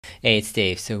Hey, it's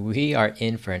Dave. So we are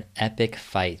in for an epic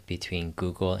fight between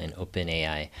Google and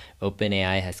OpenAI.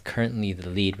 OpenAI has currently the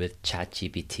lead with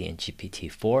ChatGPT and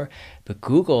GPT-4, but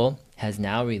Google has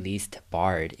now released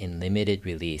Bard in limited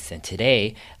release. And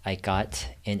today I got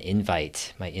an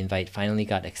invite. My invite finally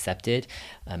got accepted.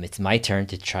 It's my turn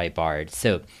to try Bard.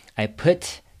 So I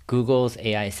put Google's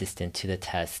AI assistant to the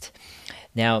test.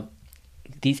 Now,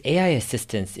 these AI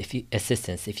assistants, if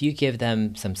you give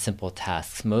them some simple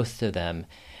tasks, most of them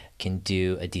can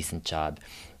do a decent job.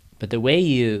 But the way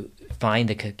you find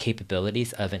the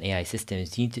capabilities of an AI system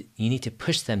is you need to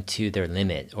push them to their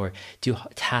limit or do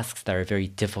tasks that are very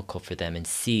difficult for them and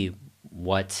see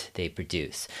what they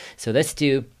produce. So let's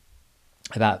do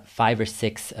about 5 or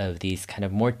 6 of these kind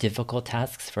of more difficult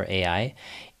tasks for AI,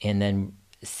 and then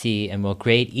see, and we'll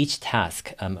grade each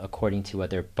task according to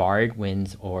whether Bard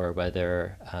wins or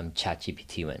whether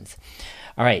ChatGPT wins.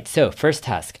 All right, so first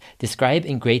task, describe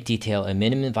in great detail a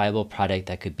minimum viable product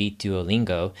that could beat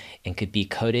Duolingo and could be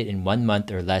coded in 1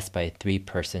 month or less by a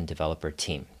 3-person developer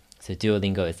team. So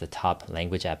Duolingo is the top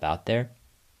language app out there.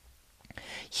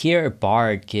 Here,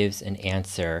 Bard gives an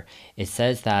answer. It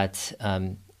says that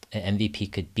an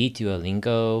MVP could beat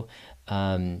Duolingo,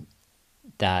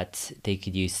 that they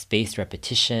could use spaced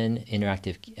repetition,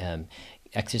 interactive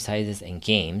exercises, and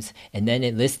games, and then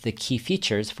it lists the key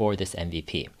features for this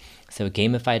MVP. So a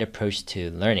gamified approach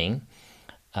to learning,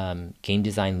 game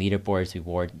design leaderboards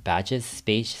reward badges,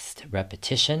 spaced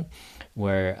repetition,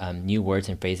 where new words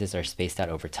and phrases are spaced out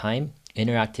over time,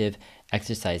 interactive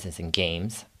exercises and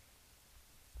games,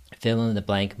 fill in the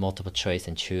blank multiple choice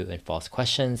and true and false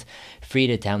questions, free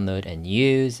to download and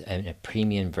use, and a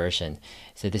premium version.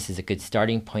 So this is a good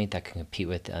starting point that can compete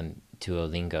with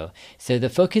Duolingo. So the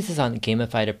focus is on a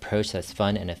gamified approach that's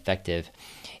fun and effective.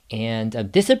 And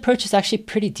this approach is actually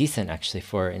pretty decent actually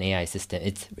for an AI system.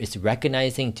 It's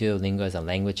recognizing Duolingo as a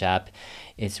language app.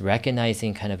 It's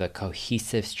recognizing kind of a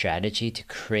cohesive strategy to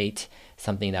create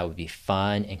something that would be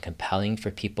fun and compelling for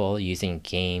people using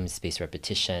games, spaced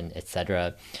repetition,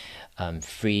 etc.,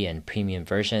 free and premium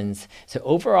versions. So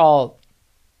overall,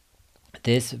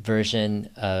 this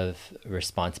version of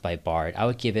response by Bard, I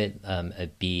would give it a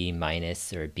B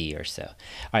minus or a B or so. All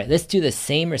right, let's do the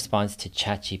same response to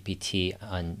ChatGPT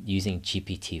on using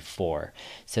GPT-4.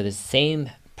 So the same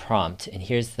prompt, and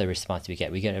here's the response we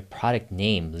get. We get a product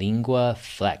name, Lingua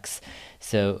Flex.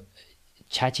 So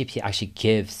ChatGPT actually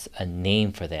gives a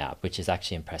name for the app, which is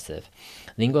actually impressive.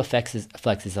 Lingua Flex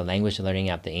is a language learning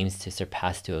app that aims to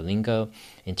surpass Duolingo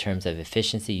in terms of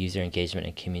efficiency, user engagement,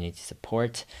 and community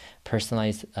support,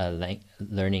 personalized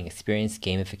learning experience,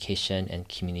 gamification, and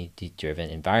community-driven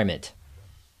environment.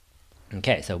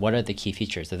 Okay, so what are the key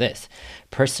features of this?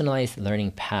 Personalized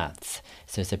learning paths.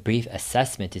 So it's a brief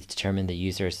assessment to determine the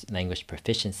user's language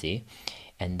proficiency,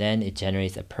 and then it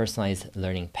generates a personalized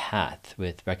learning path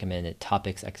with recommended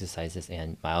topics, exercises,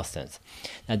 and milestones.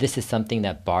 Now, this is something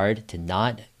that Bard did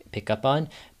not pick up on,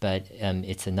 but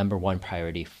it's a #1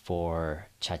 priority for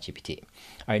ChatGPT.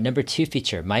 All right, #2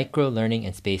 feature, micro learning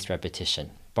and spaced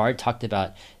repetition. Bard talked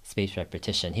about spaced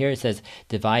repetition. Here it says,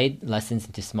 divide lessons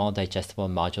into small digestible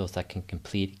modules that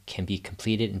can be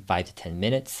completed in 5 to 10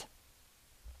 minutes.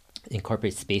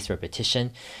 Incorporate spaced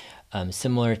repetition,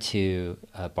 similar to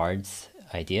Bard's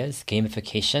ideas.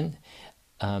 Gamification,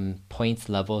 points,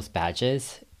 levels,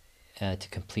 badges to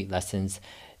complete lessons,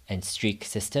 and streak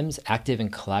systems. Active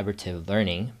and collaborative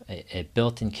learning, a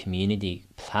built-in community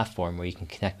platform where you can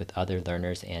connect with other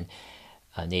learners and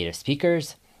native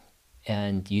speakers.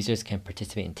 And users can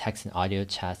participate in text and audio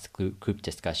chats, group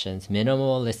discussions,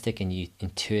 minimalistic and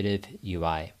intuitive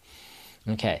UI.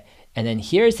 Okay, and then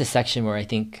here's the section where I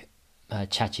think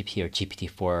ChatGPT or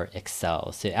GPT-4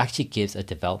 excels. So it actually gives a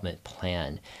development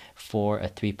plan for a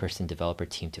 3-person developer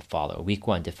team to follow. Week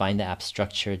 1, define the app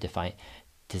structure,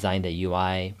 design the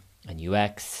UI and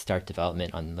UX, start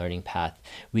development on learning path.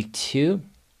 Week 2,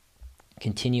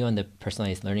 continue on the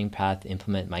personalized learning path,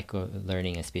 implement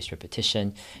micro-learning and spaced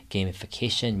repetition,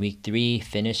 gamification. Week 3,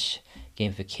 finish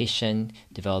gamification,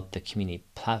 develop the community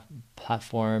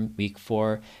platform. Week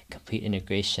 4, complete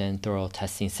integration, thorough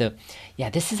testing. So yeah,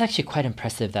 this is actually quite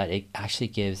impressive that it actually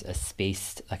gives a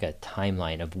spaced, like a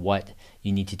timeline of what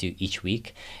you need to do each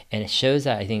week. And it shows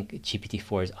that I think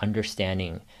GPT-4 is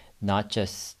understanding not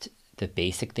just the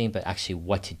basic thing, but actually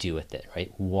what to do with it,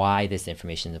 right? Why this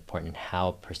information is important and how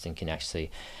a person can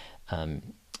actually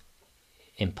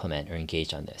implement or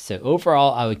engage on this. So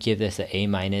overall, I would give this an A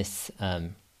minus,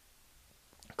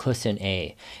 close to an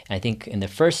A. And I think in the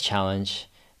first challenge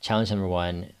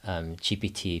 #1,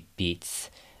 GPT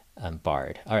beats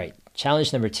Bard. All right,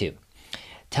 challenge #2.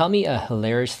 Tell me a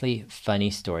hilariously funny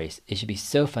story. It should be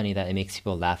so funny that it makes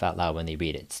people laugh out loud when they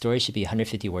read it. Story should be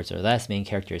 150 words or less. Main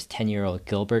character is 10-year-old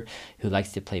Gilbert, who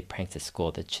likes to play pranks at school.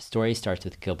 The story starts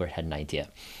with Gilbert had an idea.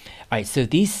 All right, so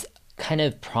these kind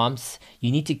of prompts,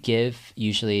 you need to give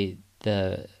usually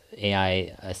the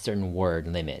AI a certain word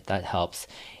limit. That helps.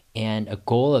 And a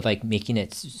goal of like making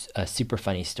it a super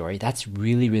funny story, that's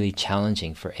really, really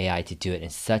challenging for AI to do it in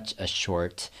such a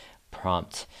short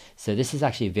prompt. So this is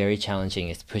actually very challenging.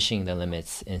 It's pushing the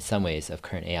limits in some ways of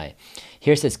current AI.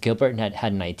 Here it says Gilbert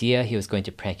had an idea. He was going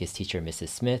to prank his teacher, Mrs.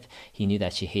 Smith. He knew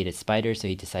that she hated spiders, so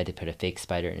he decided to put a fake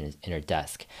spider in her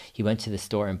desk. He went to the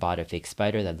store and bought a fake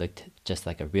spider that looked just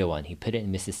like a real one. He put it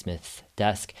in Mrs. Smith's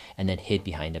desk and then hid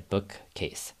behind a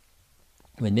bookcase.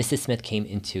 When Mrs. Smith came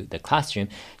into the classroom,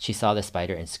 she saw the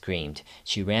spider and screamed.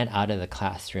 She ran out of the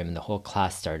classroom and the whole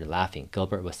class started laughing.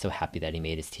 Gilbert was so happy that he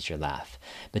made his teacher laugh.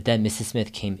 But then Mrs.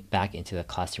 Smith came back into the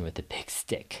classroom with a big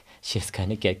stick. She was going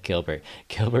to get Gilbert.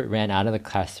 Gilbert ran out of the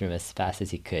classroom as fast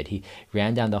as he could. He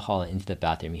ran down the hall and into the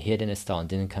bathroom. He hid in a stall and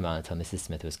didn't come out until Mrs.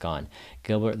 Smith was gone.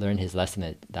 Gilbert learned his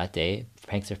lesson that day.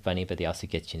 Pranks are funny, but they also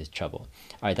get you into trouble.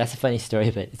 All right, that's a funny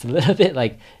story, but it's a little bit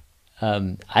like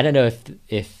I don't know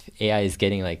if AI is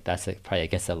getting like that's like probably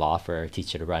against the law for a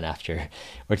teacher to run after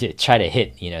or to try to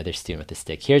hit their student with a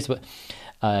stick. Here's what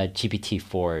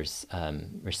GPT-4's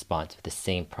response with the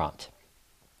same prompt.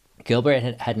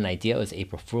 Gilbert had an idea. It was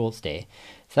April Fool's Day,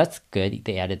 so that's good.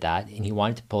 They added that, and he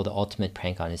wanted to pull the ultimate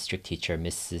prank on his strict teacher,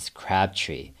 Mrs.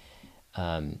 Crabtree.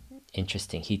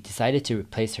 Interesting. He decided to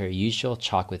replace her usual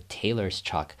chalk with Taylor's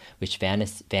chalk, which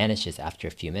vanishes after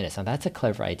a few minutes. Now, that's a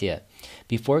clever idea.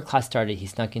 Before class started, he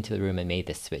snuck into the room and made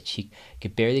the switch. He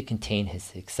could barely contain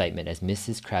his excitement as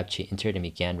Mrs. Crabtree entered and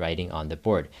began writing on the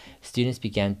board. Students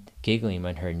began giggling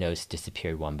when her notes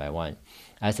disappeared one by one.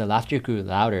 As the laughter grew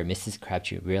louder, Mrs.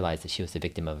 Crabtree realized that she was the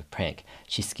victim of a prank.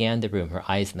 She scanned the room, her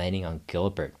eyes landing on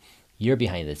Gilbert. "You're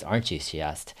behind this, aren't you?" she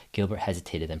asked. Gilbert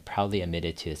hesitated and proudly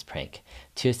admitted to his prank.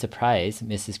 To his surprise,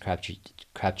 Mrs.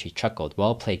 Crabtree chuckled.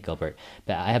 "Well played, Gilbert,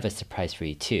 but I have a surprise for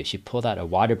you too." She pulled out a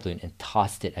water balloon and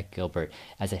tossed it at Gilbert.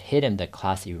 As it hit him, the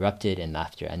class erupted in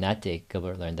laughter, and that day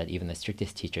Gilbert learned that even the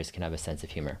strictest teachers can have a sense of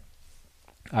humor.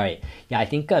 All right, yeah, I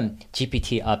think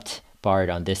GPT upped Bard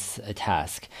on this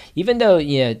task. Even though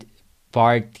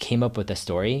Bard came up with a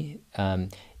story,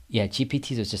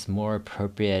 GPT was just more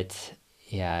appropriate.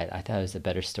 Yeah, I thought it was a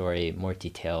better story, more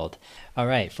detailed. All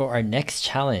right, for our next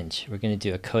challenge, we're going to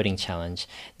do a coding challenge.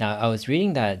 Now, I was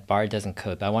reading that Bard doesn't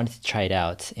code, but I wanted to try it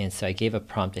out. And so I gave a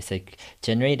prompt. I said,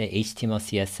 generate an HTML,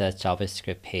 CSS,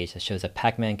 JavaScript page that shows a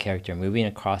Pac-Man character moving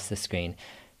across the screen,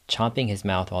 chomping his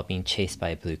mouth while being chased by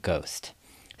a blue ghost.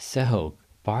 So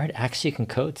Bard actually can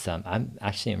code some. I'm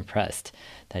actually impressed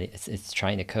that it's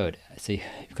trying to code. So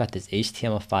you've got this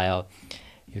HTML file.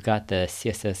 You've got the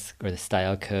CSS or the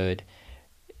style code.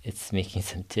 It's making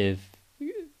some div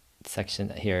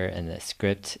section here and the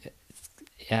script.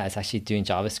 It's actually doing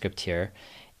JavaScript here.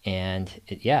 And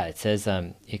it says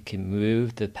it can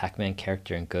move the Pac-Man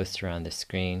character and ghost around the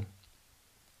screen.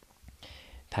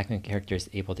 Pac-Man character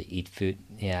is able to eat food.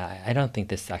 Yeah, I don't think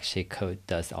this actually code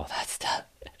does all that stuff.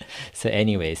 So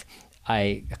anyways,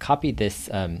 I copied this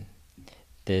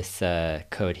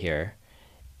code here,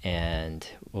 and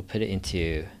we'll put it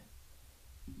into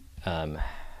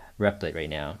Replit right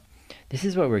now. This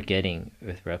is what we're getting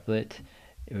with Replit.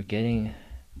 We're getting,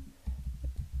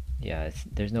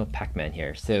 there's no Pac-Man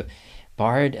here. So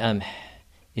Bard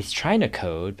is trying to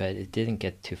code, but it didn't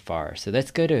get too far. So let's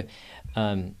go to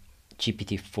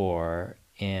GPT-4,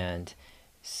 and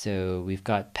so we've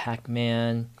got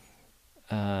Pac-Man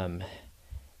HTML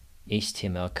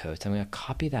code. So I'm going to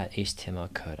copy that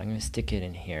HTML code. I'm going to stick it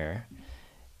in here.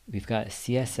 We've got a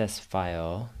CSS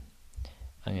file.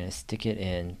 I'm going to stick it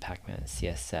in Pac-Man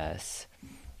CSS.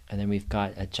 And then we've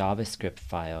got a JavaScript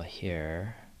file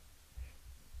here.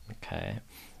 Okay.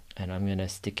 And I'm going to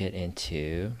stick it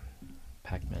into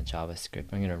Pac-Man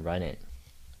JavaScript. I'm going to run it.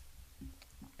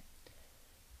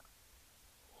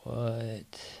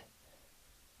 What?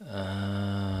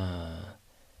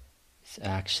 It's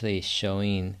actually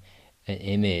showing an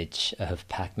image of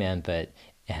Pac-Man,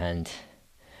 and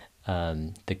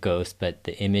the ghost, but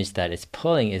the image that it's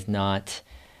pulling is not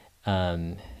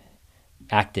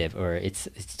active, or it's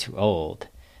too old.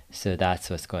 So that's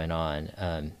what's going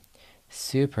on.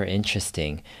 Super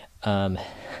interesting.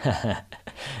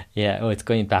 It's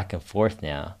going back and forth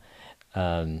now.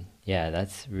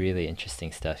 That's really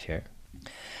interesting stuff here.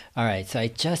 All right, so I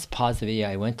just paused the video.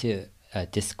 I went to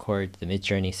Discord, the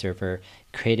Midjourney server,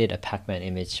 created a Pac-Man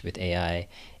image with AI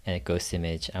and a ghost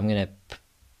image. I'm going to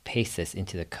paste this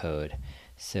into the code.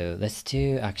 So let's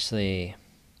do actually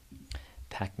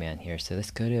Pacman here. So let's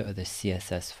go to the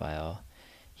CSS file.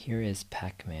 Here is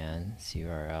Pacman's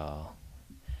URL.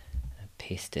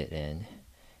 Paste it in,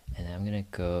 and I'm gonna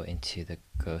go into the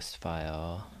ghost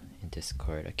file in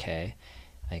Discord. Okay,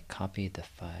 I copied the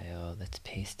file. Let's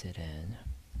paste it in.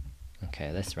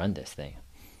 Okay, let's run this thing.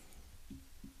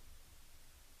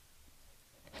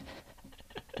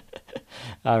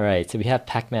 All right, so we have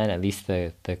Pacman, at least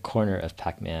the corner of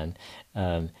Pacman,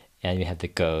 and we have the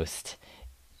ghost,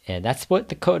 and that's what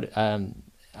the code I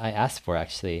asked for,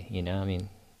 actually. You know, I mean,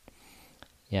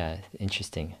 yeah,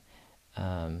 interesting.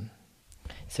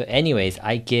 So anyways,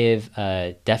 I give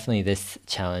definitely this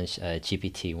challenge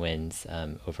GPT wins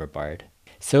over Bard.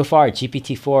 So far,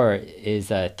 GPT-4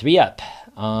 is 3 up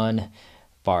on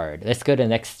Bard. Let's go to the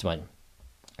next one.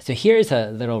 So here's a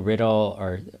little riddle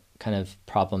or kind of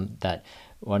problem that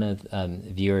one of the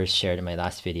viewers shared in my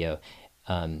last video.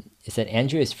 It said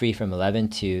Andrew is free from 11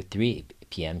 to 3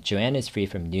 p.m. Joanne is free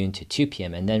from noon to 2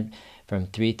 p.m. and then from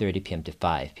 3:30 p.m. to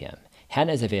 5 p.m.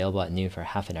 Hannah is available at noon for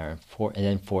half an hour and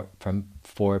then from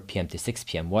 4 p.m. to 6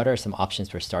 p.m. What are some options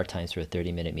for start times for a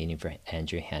 30-minute meeting for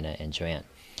Andrew, Hannah, and Joanne?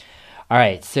 All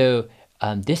right, so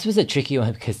this was a tricky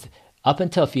one because up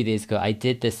until a few days ago, I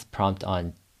did this prompt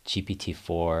on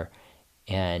GPT-4,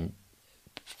 and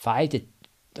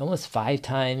almost five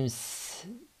times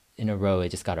in a row, I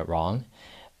just got it wrong.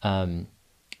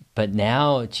 But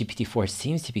now GPT-4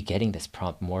 seems to be getting this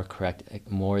prompt more correct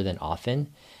more than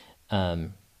often.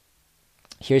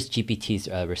 Here's GPT's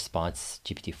response,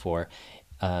 GPT-4.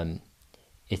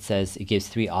 It says it gives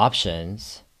 3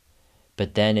 options,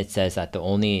 but then it says that the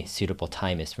only suitable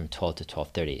time is from 12 to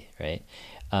 12:30, right?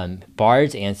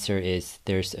 Bard's answer is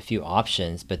there's a few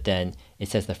options, but then it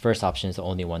says the first option is the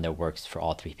only one that works for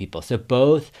all 3 people. So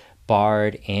both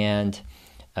Bard and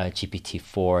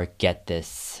GPT-4 get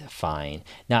this fine.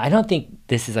 Now, I don't think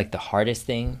this is like the hardest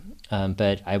thing,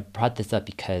 but I brought this up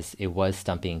because it was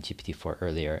stumping GPT-4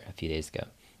 earlier a few days ago.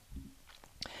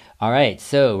 All right,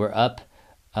 so we're up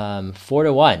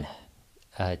 4-1.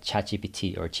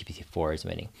 ChatGPT or GPT-4 is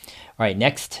winning. All right,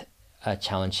 next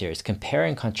challenge here is compare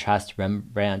and contrast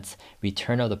Rembrandt's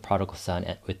Return of the Prodigal Son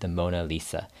with the Mona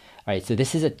Lisa. All right, so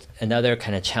this is another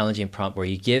kind of challenging prompt where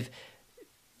you give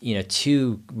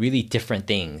 2 really different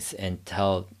things and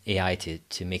tell AI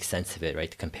to make sense of it,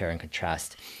 right? To compare and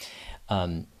contrast.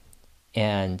 And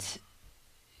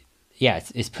yeah,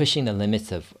 it's pushing the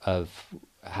limits of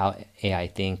how AI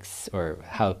thinks or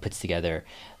how it puts together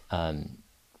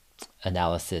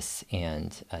analysis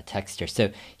and texture.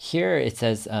 So here it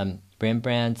says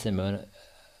Rembrandt's and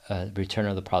Return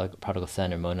of the Prodigal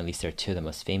Son and Mona Lisa are 2 of the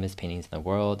most famous paintings in the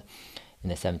world in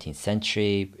the 17th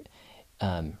century.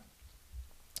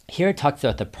 Here it talks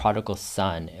about the prodigal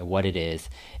son and what it is,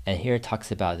 and here it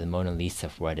talks about the Mona Lisa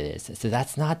for what it is. So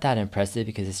that's not that impressive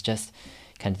because it's just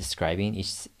kind of describing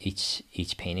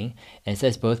each painting. And it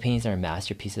says both paintings are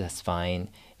masterpieces. That's fine.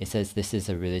 It says this is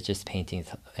a religious painting,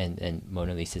 and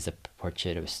Mona Lisa is a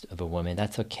portrait of a woman.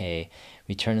 That's okay.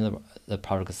 Return of the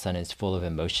Prodigal Son is full of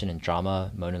emotion and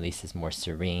drama. Mona Lisa is more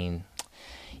serene.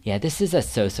 Yeah, this is a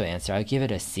so-so answer. I'll give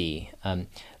it a C.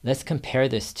 Let's compare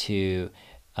this to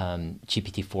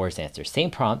GPT-4's answer. Same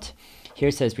prompt. Here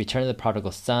it says Return of the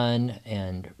Prodigal Son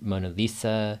and Mona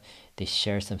Lisa. They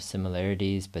share some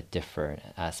similarities but different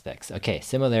aspects. Okay,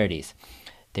 similarities.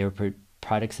 They were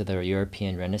products of the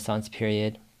European Renaissance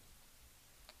period.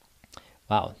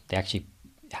 Wow, they actually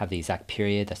have the exact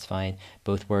period. That's fine.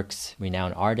 Both works,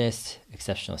 renowned artists,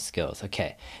 exceptional skills.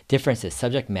 Okay, differences.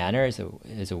 Subject matter is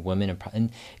a woman,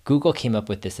 and Google came up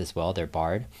with this as well. They're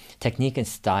Bard. Technique and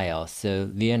style. So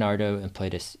Leonardo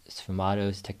employed a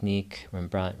sfumato technique.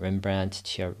 Rembrandt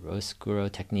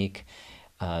chiaroscuro technique.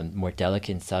 More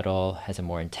delicate and subtle, has a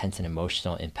more intense and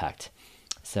emotional impact.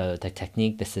 So the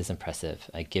technique, this is impressive.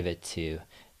 I give it to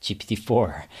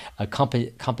GPT-4.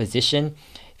 Composition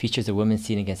features a woman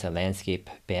seen against a landscape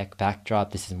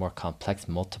backdrop. This is more complex,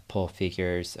 multiple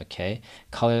figures. Okay.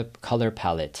 Color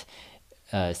palette.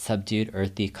 Subdued,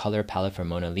 earthy color palette for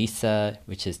Mona Lisa,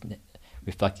 which is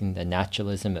reflecting the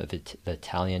naturalism of the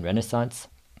Italian Renaissance.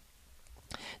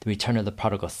 The Return of the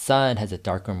Prodigal Son has a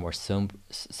darker, more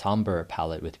somber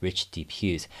palette with rich, deep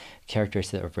hues,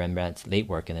 characteristic of Rembrandt's late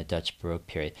work in the Dutch Baroque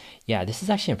period. Yeah, this is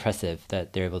actually impressive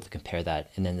that they're able to compare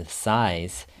that. And then the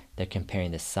size, they're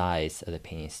comparing the size of the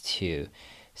paintings too.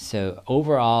 So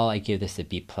overall, I give this a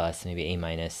B+, maybe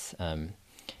A-.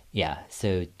 Yeah,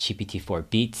 so GPT-4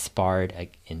 beats Bard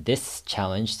in this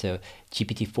challenge. So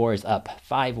GPT-4 is up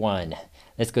 5-1.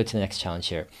 Let's go to the next challenge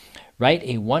here. Write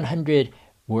a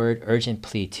 100-word urgent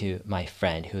plea to my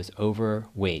friend who is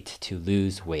overweight to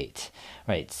lose weight.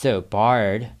 All right, so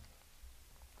Bard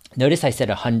Notice I said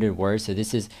 100 words, so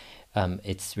this is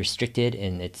it's restricted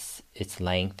in its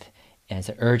length, and it's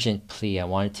an urgent plea. I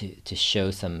wanted to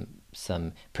show some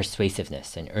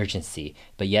persuasiveness and urgency,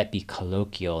 but yet be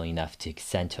colloquial enough to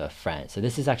send to a friend. So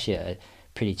this is actually a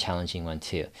pretty challenging one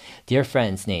too. Dear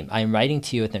friend's name, I am writing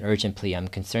to you with an urgent plea. I'm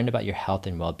concerned about your health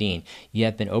and well-being. You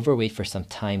have been overweight for some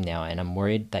time now, and I'm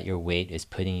worried that your weight is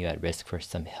putting you at risk for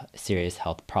some serious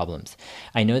health problems.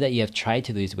 I know that you have tried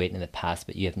to lose weight in the past,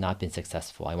 but you have not been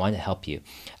successful. I want to help you.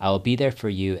 I will be there for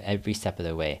you every step of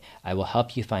the way. I will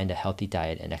help you find a healthy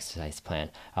diet and exercise plan.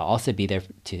 I'll also be there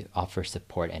to offer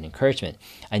support and encouragement.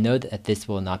 I know that this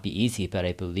will not be easy, but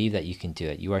I believe that you can do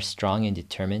it. You are strong and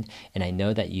determined, and I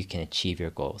know that you can achieve your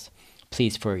goals.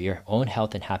 Please, for your own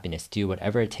health and happiness, do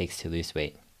whatever it takes to lose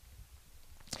weight.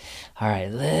 All right, a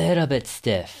little bit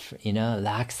stiff,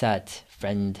 lacks that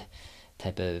friend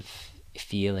type of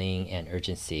feeling and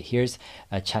urgency. Here's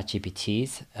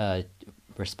ChatGPT's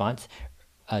response.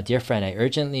 Dear friend, I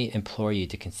urgently implore you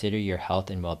to consider your health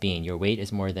and well-being. Your weight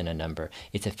is more than a number.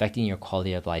 It's affecting your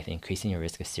quality of life and increasing your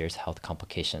risk of serious health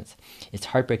complications. It's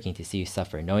heartbreaking to see you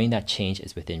suffer, knowing that change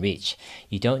is within reach.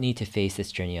 You don't need to face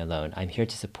this journey alone. I'm here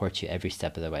to support you every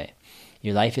step of the way.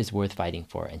 Your life is worth fighting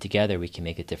for, and together we can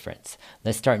make a difference.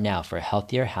 Let's start now for a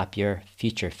healthier, happier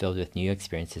future filled with new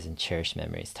experiences and cherished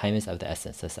memories. Time is of the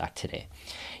essence. Let's act today.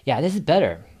 Yeah, this is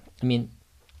better.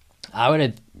 I would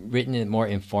have written it more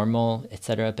informal,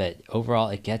 etc., but overall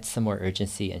it gets some more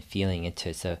urgency and feeling into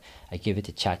it, so I give it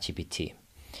to ChatGPT.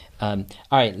 All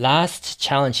right, last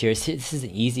challenge here. This is an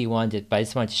easy one, but I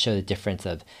just wanted to show the difference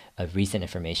of recent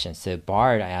information. So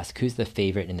Bard, I asked, who's the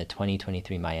favorite in the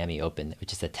 2023 Miami Open,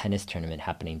 which is a tennis tournament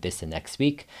happening this and next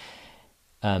week.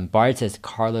 Bard says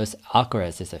Carlos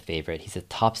Alcaraz is a favorite. He's a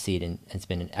top seed and has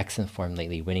been in excellent form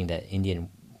lately, winning the Indian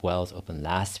Wells Open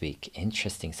last week.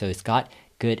 Interesting. So it's got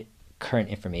good current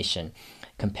information.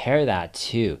 Compare that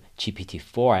to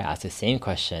GPT-4. I asked the same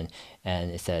question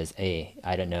and it says, hey,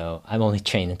 I don't know. I'm only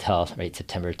trained until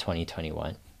September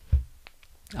 2021.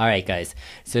 All right, guys.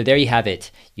 So there you have it.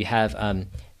 You have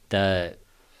a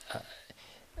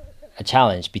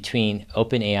challenge between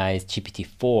OpenAI's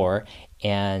GPT-4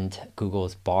 and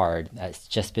Google's Bard that's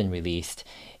just been released.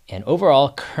 And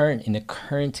overall, in the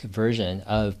current version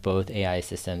of both AI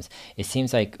systems, it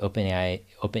seems like OpenAI's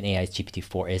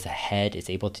GPT-4 is ahead. It's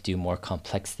able to do more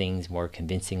complex things more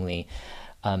convincingly.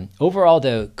 Overall,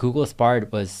 though, Google's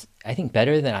Bard was, I think,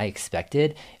 better than I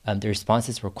expected. The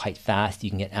responses were quite fast.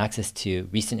 You can get access to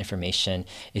recent information.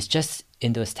 It's just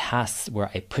in those tasks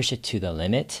where I push it to the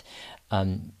limit.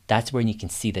 That's where you can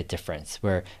see the difference,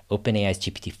 where OpenAI's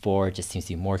GPT-4 just seems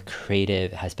to be more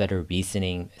creative, has better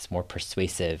reasoning, it's more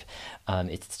persuasive.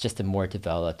 It's just a more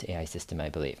developed AI system, I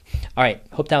believe. All right,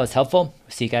 hope that was helpful.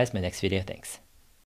 See you guys in my next video. Thanks.